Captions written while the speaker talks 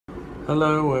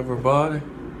Hello everybody,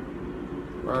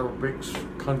 Robert Biggs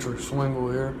Country Swingle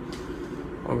here.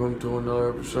 Welcome to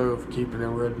another episode of Keeping It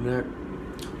Redneck.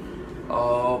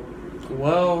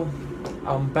 Well,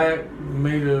 I'm back.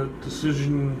 Made a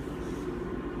decision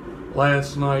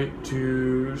last night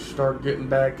to start getting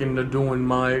back into doing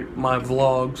my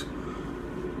vlogs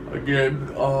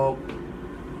again.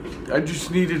 I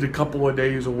just needed a couple of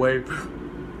days away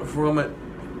from it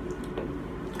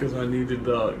because I needed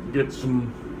to get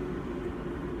some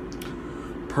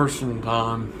personal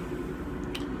time.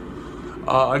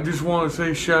 I just want to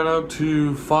say shout out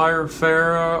to Fire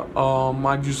Farah.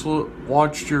 I just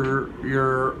watched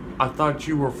your I Thought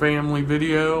You Were Family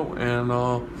video, and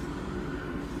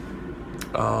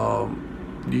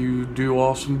you do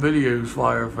awesome videos,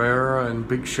 Fire Farah, and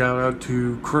big shout out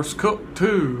to Chris Cook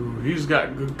too. He's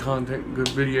got good content, good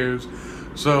videos.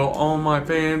 So all my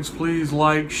fans, please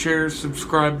like, share,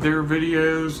 subscribe their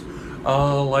videos.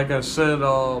 Like I said,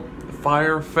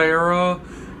 Fire Farah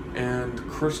and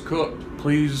Chris Cook,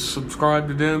 please subscribe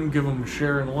to them, give them a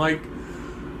share and like.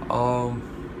 I'm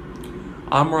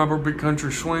Robert Big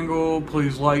Country Swingle.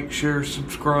 Please like, share,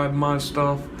 subscribe my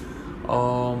stuff.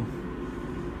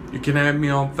 You can add me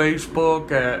on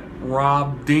Facebook at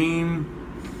Rob Dean.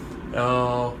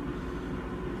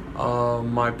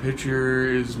 My picture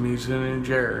is me sitting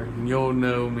Jerry. You'll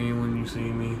know me when you see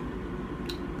me.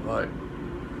 But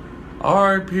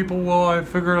alright people, well, I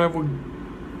figured I would,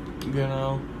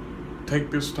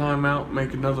 take this time out,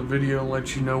 make another video, and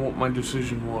let you know what my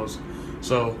decision was.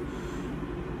 So,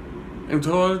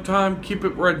 until other time, keep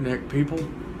it redneck, people.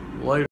 Later.